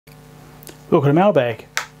look at the mailbag.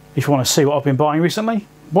 If you want to see what I've been buying recently,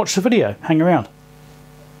 watch the video, hang around.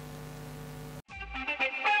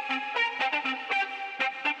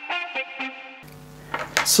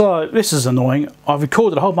 So this is annoying. I've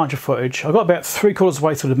recorded a whole bunch of footage. I got about 3/4 of the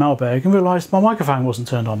way through the mailbag and realised my microphone wasn't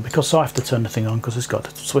turned on, because I have to turn the thing on because it's got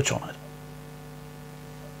a switch on it.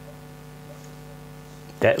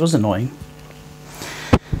 That was annoying.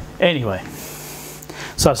 Anyway,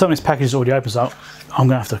 so some of this package is already open, so I'm going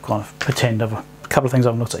to have to kind of pretend of a couple of things I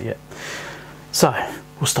haven't looked at yet. So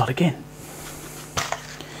we'll start again.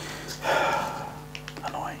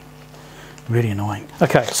 Annoying, really annoying.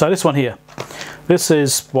 Okay, so this one here. This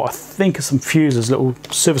is what I think are some fuses, little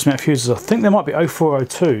surface mount fuses. I think they might be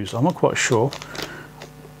 0402s. I'm not quite sure.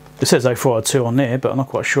 It says 0402 on there, but I'm not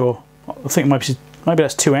quite sure. I think maybe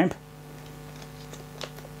that's 2 amp.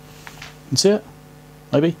 You can see it?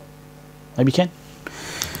 Maybe you can.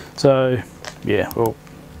 So yeah, we'll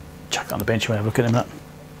chuck it on the bench and have a look at them up.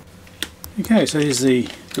 Okay, so here's the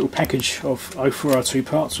little package of 0402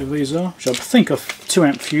 parts with these are, which I think are 2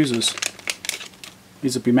 amp fuses.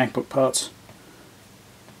 These would be MacBook parts.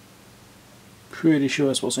 Pretty sure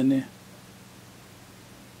that's what's in there.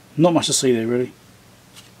 Not much to see there really.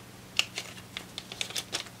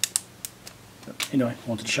 But anyway, I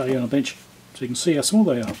wanted to show you on the bench so you can see how small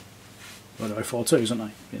they are. Well, they're 042s,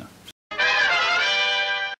 aren't they? You know.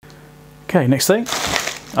 Okay, next thing.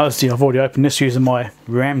 Obviously I've already opened this using my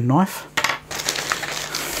RAM knife.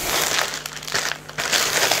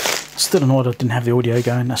 Still annoyed I didn't have the audio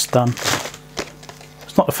going. That's done.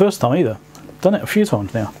 It's not the first time either. I've done it a few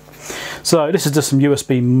times now. So this is just some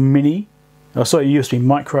USB mini, USB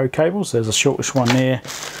micro cables. There's a shortish one there,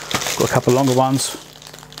 got a couple of longer ones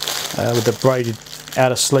with the braided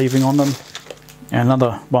outer sleeving on them, and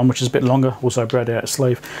another one which is a bit longer, also braided outer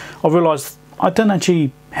sleeve. I've realised I don't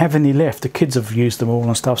actually have any left. The kids have used them all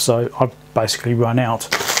and stuff, so I've basically run out.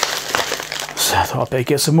 So I thought I'd better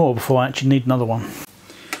get some more before I actually need another one.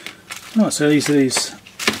 Right, so these are these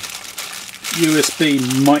USB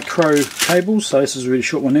micro cables. So this is a really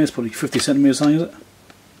short one there, it's probably 50 centimetres, something, is it?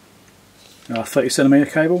 30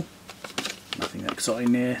 centimetre cable. Nothing that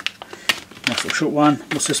exciting there. Nice little short one.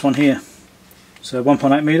 What's this one here? So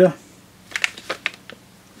 1.8 metre.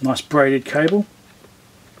 Nice braided cable.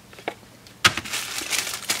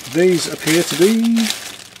 These appear to be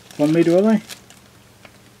 1 metre, are they?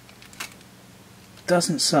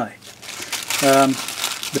 Doesn't say.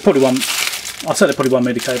 They're probably I'd say they're probably 1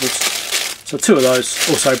 metre cables. So 2 of those,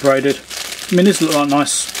 also braided. I mean, these look like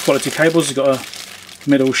nice quality cables. You've got a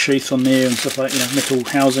metal sheath on there and stuff like, you know, metal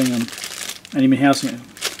housing and aluminium housing of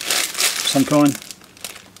some kind.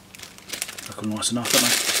 Look nice enough, don't they?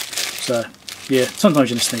 So yeah, sometimes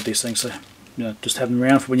you just need these things, so you know, just have them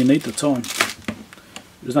around for when you need the time.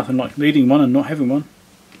 There's nothing like needing one and not having one.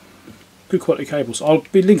 Good quality cables. I'll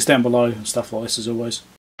be links down below and stuff like this as always.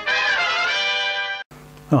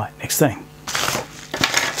 Right, next thing.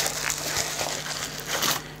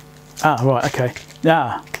 Right, okay.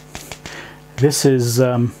 This is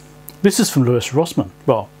from Louis Rossmann.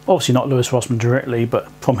 Well, obviously not Louis Rossmann directly, but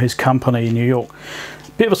from his company in New York.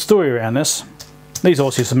 Bit of a story around this. These are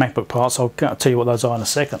obviously some MacBook parts. I'll tell you what those are in a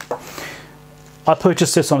second. I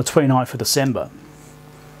purchased this on the 29th of December.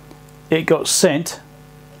 It got sent,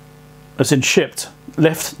 as in shipped,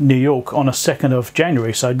 left New York on the 2nd of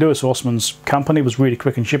January. So Louis Rossmann's company was really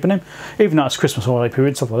quick in shipping them, even though it's Christmas holiday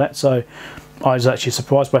period, stuff like that. So I was actually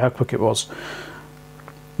surprised by how quick it was.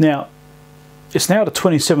 Now, it's now the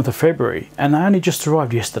 27th of February and they only just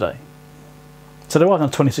arrived yesterday. So they arrived on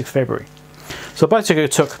the 26th of February. So basically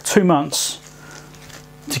it took 2 months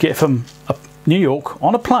to get from New York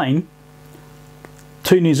on a plane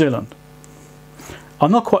to New Zealand.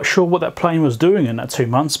 I'm not quite sure what that plane was doing in that 2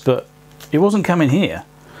 months, but it wasn't coming here.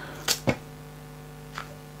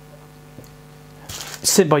 It's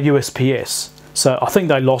sent by USPS. So I think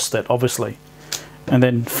they lost it, obviously. And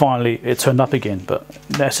then finally it turned up again, but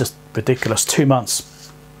that's just ridiculous. 2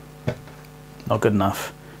 months, not good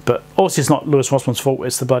enough. But obviously it's not Louis Rossmann's fault,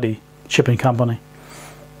 it's the bloody shipping company.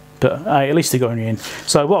 But hey, at least they got in the end.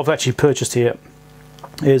 So what I've actually purchased here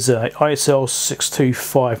is a ISL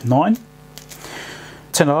 6259,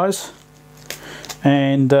 10 of those,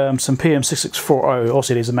 and some PM6640.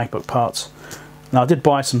 Obviously these are MacBook parts. Now I did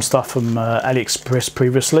buy some stuff from AliExpress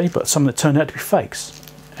previously, but some of it turned out to be fakes,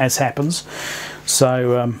 as happens.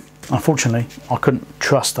 So unfortunately I couldn't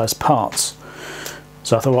trust those parts.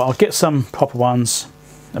 So I thought, well, I'll get some proper ones.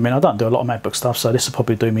 I mean, I don't do a lot of MacBook stuff, so this will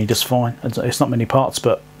probably do me just fine. It's not many parts,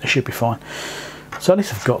 but it should be fine. So at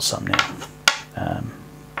least I've got some now.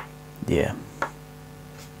 Yeah,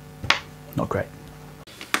 not great.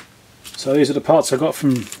 So these are the parts I got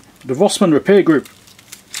from the Rossmann Repair Group.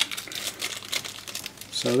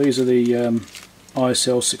 So these are the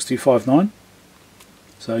ISL 6259.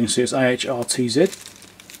 So you can see it's AHRTZ,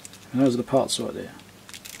 and those are the parts right there.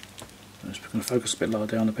 I'm just going to focus a bit lower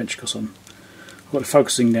down the bench because I've got it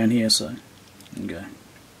focusing down here. So there you go.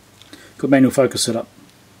 Got manual focus set up,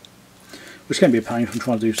 which can be a pain if I'm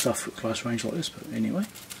trying to do stuff at close range like this. But anyway,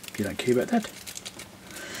 if you don't care about that.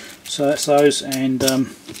 So that's those, and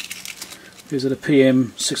these are the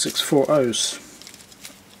PM664Os.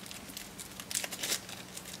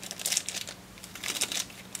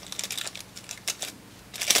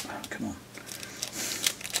 Come on.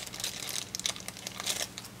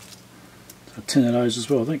 So 10 of those as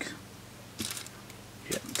well, I think.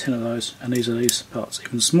 Yeah, 10 of those, and these are these parts,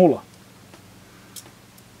 even smaller.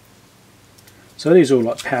 So these are all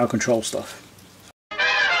like power control stuff.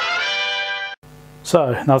 So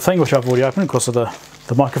another thing which I've already opened because of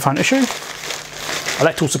the microphone issue.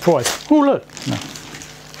 Electrical surprise. Oh look! No.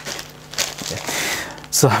 Yeah.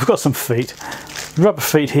 So I've got some feet, rubber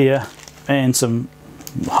feet here, and some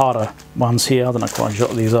harder ones here. I don't know quite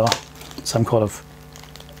what these are. Some kind of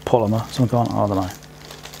polymer, some kind. I don't know.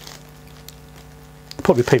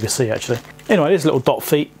 Probably PVC actually. Anyway, these little dot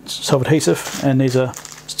feet, self-adhesive, and these are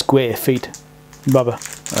square feet, rubber,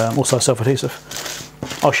 also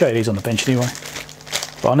self-adhesive. I'll show you these on the bench anyway.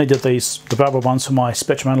 But I needed these, the rubber ones, for my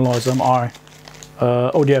spectrum analyzer, my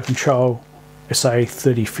audio control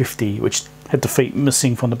SA3050, which had the feet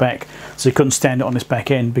missing from the back, so you couldn't stand it on this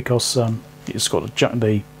back end because it's got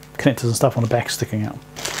the connectors and stuff on the back sticking out.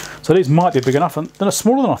 So these might be big enough, and they're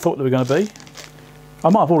smaller than I thought they were going to be. I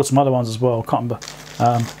might have ordered some other ones as well, can't remember.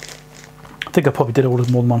 I think I probably did order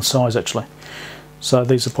more than one size actually. So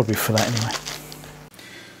these are probably for that anyway.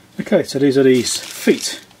 Okay, so these are these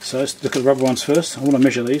feet. So let's look at the rubber ones first. I want to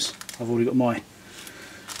measure these. I've already got my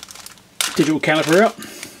digital caliper out.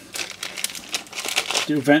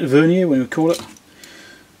 Digital vernier, when we call it.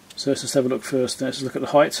 So let's just have a look first. Let's look at the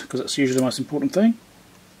height, because that's usually the most important thing.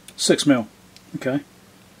 6mm. Okay.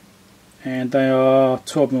 And they are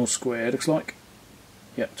 12mm square, it looks like.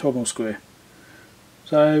 Yep, 12mm square.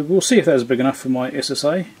 So we'll see if those are big enough for my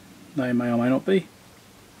SSA. They may or may not be.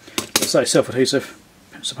 Let's say self-adhesive,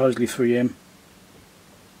 supposedly 3M.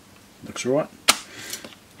 Looks alright.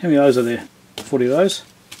 How many of those are there? 40 of those.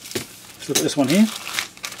 Let's look at this one here.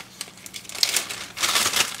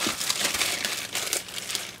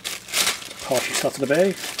 Pass your stuff to the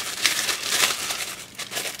bag.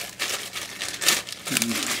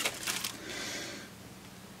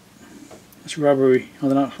 It's rubbery. I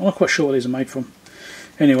don't know. I'm not quite sure what these are made from.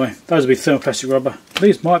 Anyway, those will be thermoplastic rubber.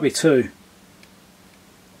 These might be too.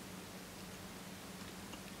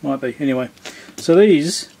 Might be. Anyway, so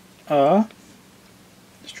these are,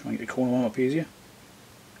 let's try and get the corner one up easier.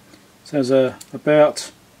 So there's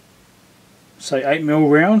about, say,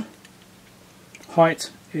 8mm round.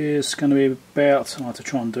 Height is going to be about, I have to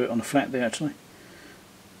try and do it on the flat there actually.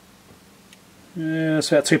 Yeah,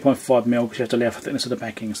 it's about 2.5mm because you have to allow for thickness of the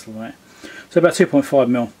backing and stuff like that. So about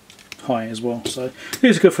 2.5mm high as well. So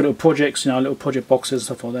these are good for little projects, you know, little project boxes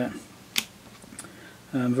and stuff like that.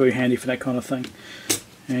 Very handy for that kind of thing.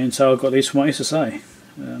 And so I've got these for my SSA.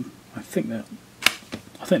 I think they're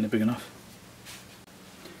big enough.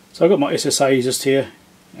 So I've got my SSA just here,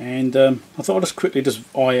 and I thought I'd just quickly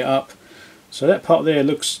eye it up. So that part there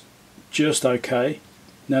looks just okay.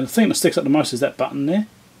 Now the thing that sticks up the most is that button there.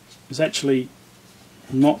 It's actually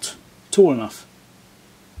not tall enough.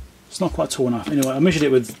 It's not quite tall enough. Anyway, I measured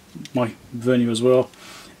it with my vernier as well,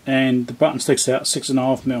 and the button sticks out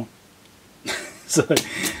 6.5mm. So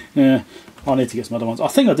yeah, I need to get some other ones. I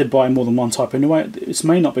think I did buy more than one type anyway. This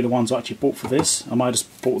may not be the ones I actually bought for this. I might have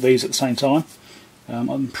just bought these at the same time.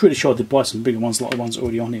 I'm pretty sure I did buy some bigger ones like the ones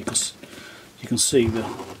already on here, because you can see the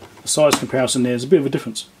size comparison there is a bit of a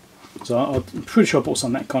difference. So I'm pretty sure I bought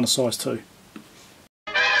some that kind of size too.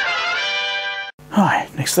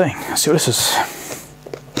 Alright, next thing. Let's see what this is.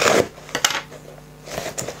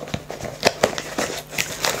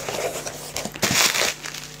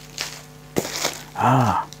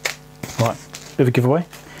 Ah, right, bit of a giveaway.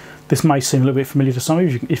 This may seem a little bit familiar to some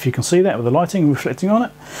of you if you can see that with the lighting reflecting on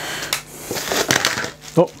it.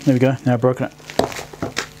 Oh, there we go, now I've broken it.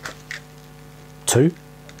 2?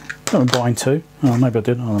 I remember buying 2. Oh, maybe I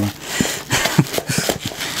did, I don't know.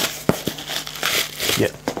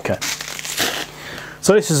 Yeah, okay.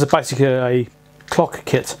 So this is basically a clock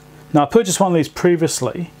kit. Now I purchased one of these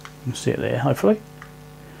previously. You can see it there, hopefully.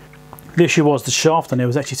 The issue was the shaft on it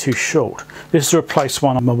was actually too short. This is to replace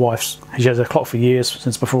one of my wife's. She has a clock for years,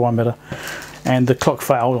 since before I met her, and the clock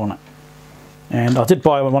failed on it. And I did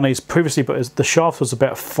buy one of these previously, but the shaft was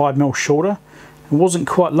about 5mm shorter, It wasn't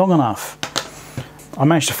quite long enough. I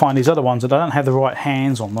managed to find these other ones that I don't have the right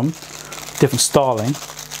hands on them, different styling,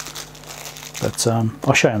 but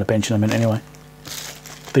I'll show you on the bench in a minute anyway.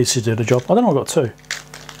 These should do the job. I don't know, I've got two.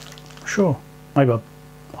 Sure, maybe I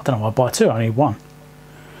don't know why I buy two, I need one.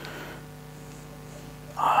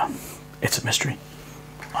 It's a mystery.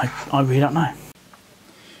 I really don't know.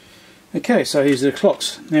 Okay, so here's the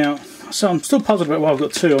clocks. Now, so I'm still puzzled about why I've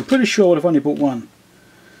got two. I'm pretty sure I've only bought one.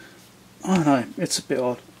 I don't know, it's a bit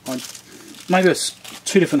odd. Maybe it's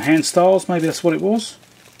two different hand styles, maybe that's what it was.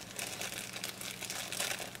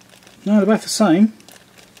 No, they're both the same.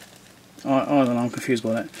 I don't know, I'm confused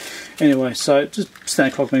by that. Anyway, so just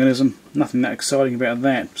standard clock mechanism, nothing that exciting about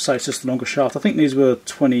that. So it's just a longer shaft. I think these were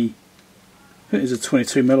 20, I think these are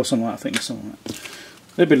 22mm or something like that, I think, something like that.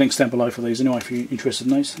 There'll be links down below for these anyway if you're interested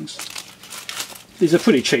in these things. These are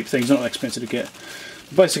pretty cheap things, not that expensive to get.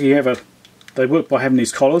 Basically you have they work by having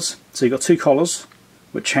these collars. So you've got two collars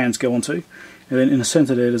which hands go onto, and then in the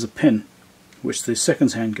centre there's a pin which the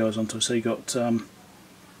second hand goes onto. So you've got, I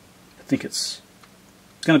think it's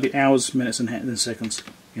going to be hours, minutes and seconds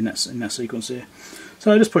in that sequence there.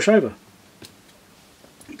 So just push over.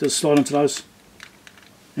 Just slide onto those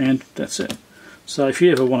and that's it. So if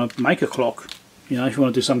you ever want to make a clock, you know, if you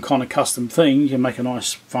want to do some kind of custom thing, you can make a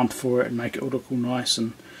nice front for it and make it look all nice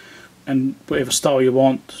and whatever style you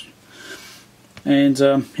want. And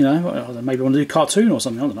you know, maybe you want to do a cartoon or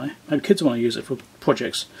something, I don't know. Maybe kids want to use it for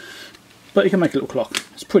projects. But you can make a little clock.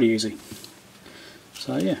 It's pretty easy.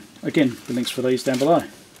 So yeah, again, the links for these down below.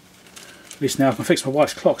 At least now I can fix my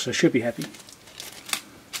wife's clock, so she should be happy.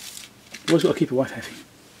 Always got to keep your wife happy.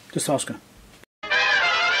 Just ask her.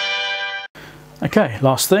 Okay,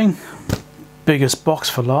 last thing. Biggest box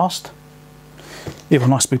for last. Even a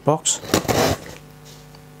nice big box.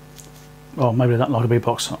 Oh, maybe they don't like a big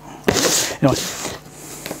box. Anyway.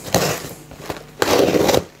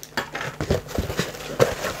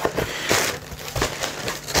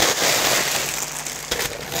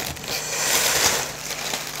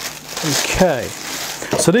 Okay,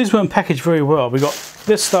 so these weren't packaged very well. We got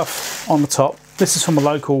this stuff on the top. This is from a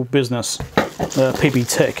local business, PB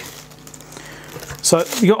Tech. So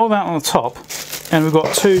you got all that on the top, and we've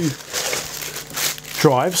got two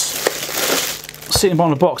drives sitting on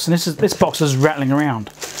the box, and this box is rattling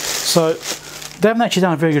around. So they haven't actually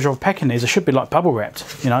done a very good job of packing these. They should be like bubble wrapped.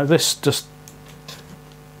 You know, this just,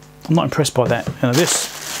 I'm not impressed by that. You know,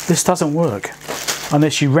 this doesn't work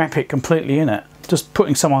unless you wrap it completely in it. Just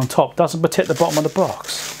putting some on top doesn't protect the bottom of the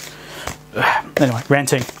box. Anyway,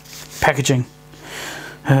 ranting, packaging.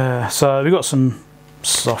 So we've got some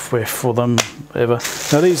software for them, whatever.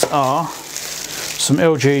 Now these are some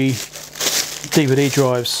LG DVD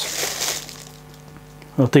drives,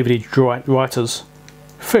 or DVD writers,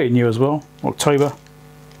 fairly new as well, October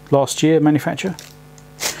last year manufacture.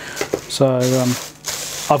 So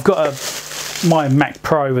I've got my Mac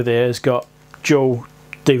Pro over there has got dual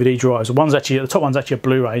DVD drives. The top one's actually a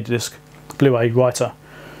Blu-ray disc, Blu-ray writer,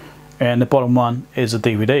 and the bottom one is a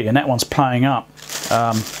DVD, and that one's playing up.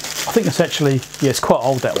 I think it's actually, yeah, it's quite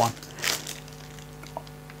old, that one.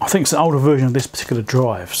 I think it's an older version of this particular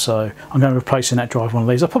drive, so I'm going to replace in that drive one of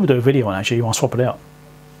these. I'll probably do a video on it actually. You want to swap it out?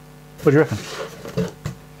 What do you reckon?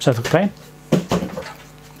 Sounds like a plan? I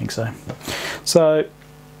think so. So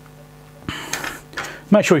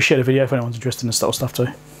make sure you share the video if anyone's interested in this sort of stuff too.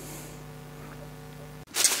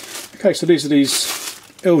 Okay, so these are these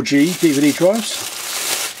LG DVD drives,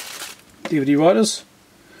 DVD writers,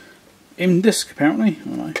 in disc apparently. I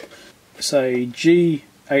don't know. It's a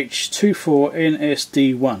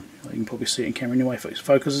GH24NSD1. You can probably see it in camera anyway if it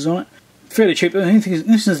focuses on it. Fairly cheap.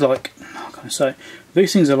 This is like, how can I say?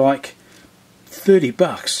 These things are like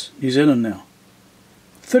 $30 New Zealand now.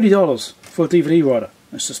 $30 for a DVD writer.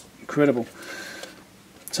 It's just incredible.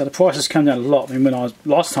 So the price has come down a lot. I mean,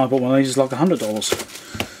 last time I bought one of these, it was like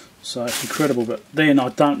 $100. So it's incredible. But then I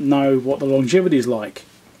don't know what the longevity is like.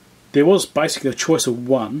 There was basically a choice of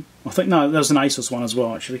one. I think, no, there was an Asus one as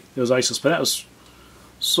well actually. There was Asus, but that was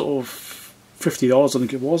sort of $50 I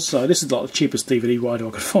think it was. So this is like the cheapest DVD writer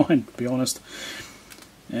I could find, to be honest.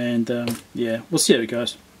 And yeah, we'll see how it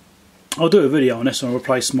goes. I'll do a video on this and I'll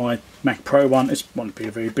replace my Mac Pro one. It won't be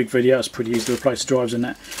a very big video, it's pretty easy to replace the drives in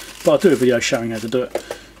that. But I'll do a video showing how to do it.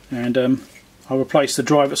 And I'll replace the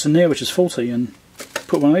drive that's in there, which is faulty, and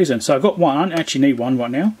put one of these in. So I've got one, I don't actually need one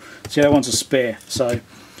right now. So the other one's a spare. So I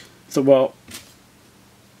thought, well,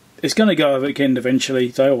 it's going to go again eventually.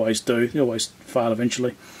 They always do. They always fail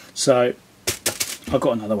eventually. So I've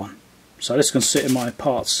got another one. So this can sit in my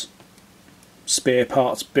spare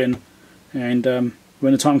parts bin, and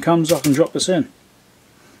when the time comes I can drop this in.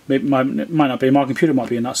 It might not be my computer, it might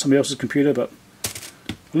be somebody else's computer, but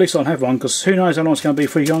At least I'll have one, because who knows how long it's going to be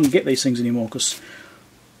before you can't get these things anymore, because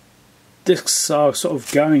discs are sort of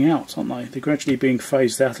going out, aren't they? They're gradually being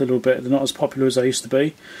phased out a little bit. They're not as popular as they used to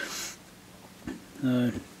be.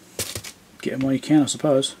 Get them while you can, I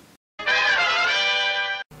suppose.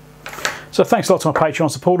 So thanks a lot to my Patreon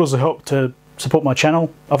supporters who help to support my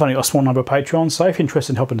channel. I've only got a small number of Patrons, so if you're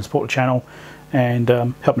interested in helping to support the channel and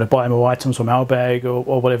helping to buy more items or Mailbag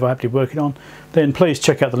or whatever I have to be working on, then please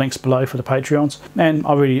check out the links below for the Patreons, and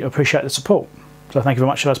I really appreciate the support. So thank you very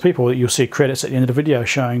much to those people. You'll see credits at the end of the video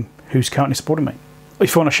showing who's currently supporting me.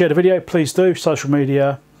 If you want to share the video, please do. Social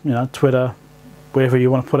media, you know, Twitter, wherever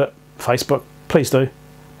you want to put it, Facebook, please do.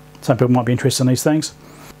 Some people might be interested in these things.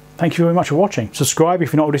 Thank you very much for watching. Subscribe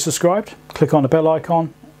if you're not already subscribed. Click on the bell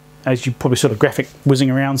icon. As you probably sort of graphic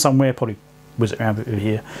whizzing around somewhere, probably whiz it around over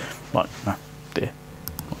here, like no, there.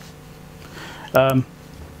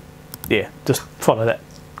 Yeah, just follow that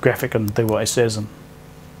graphic and do what it says. And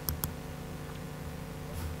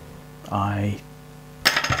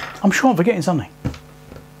I'm sure I'm forgetting something.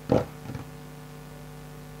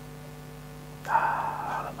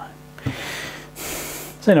 I don't know.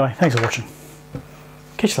 So anyway, thanks for watching.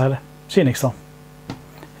 Catch you later. See you next time.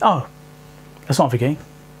 Oh, that's not forgetting.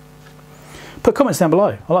 Put comments down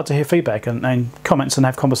below. I like to hear feedback and comments and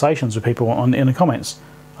have conversations with people in the comments.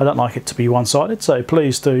 I don't like it to be one-sided, so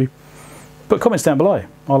please do put comments down below.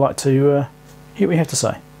 I like to hear what you have to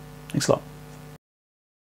say. Thanks a lot.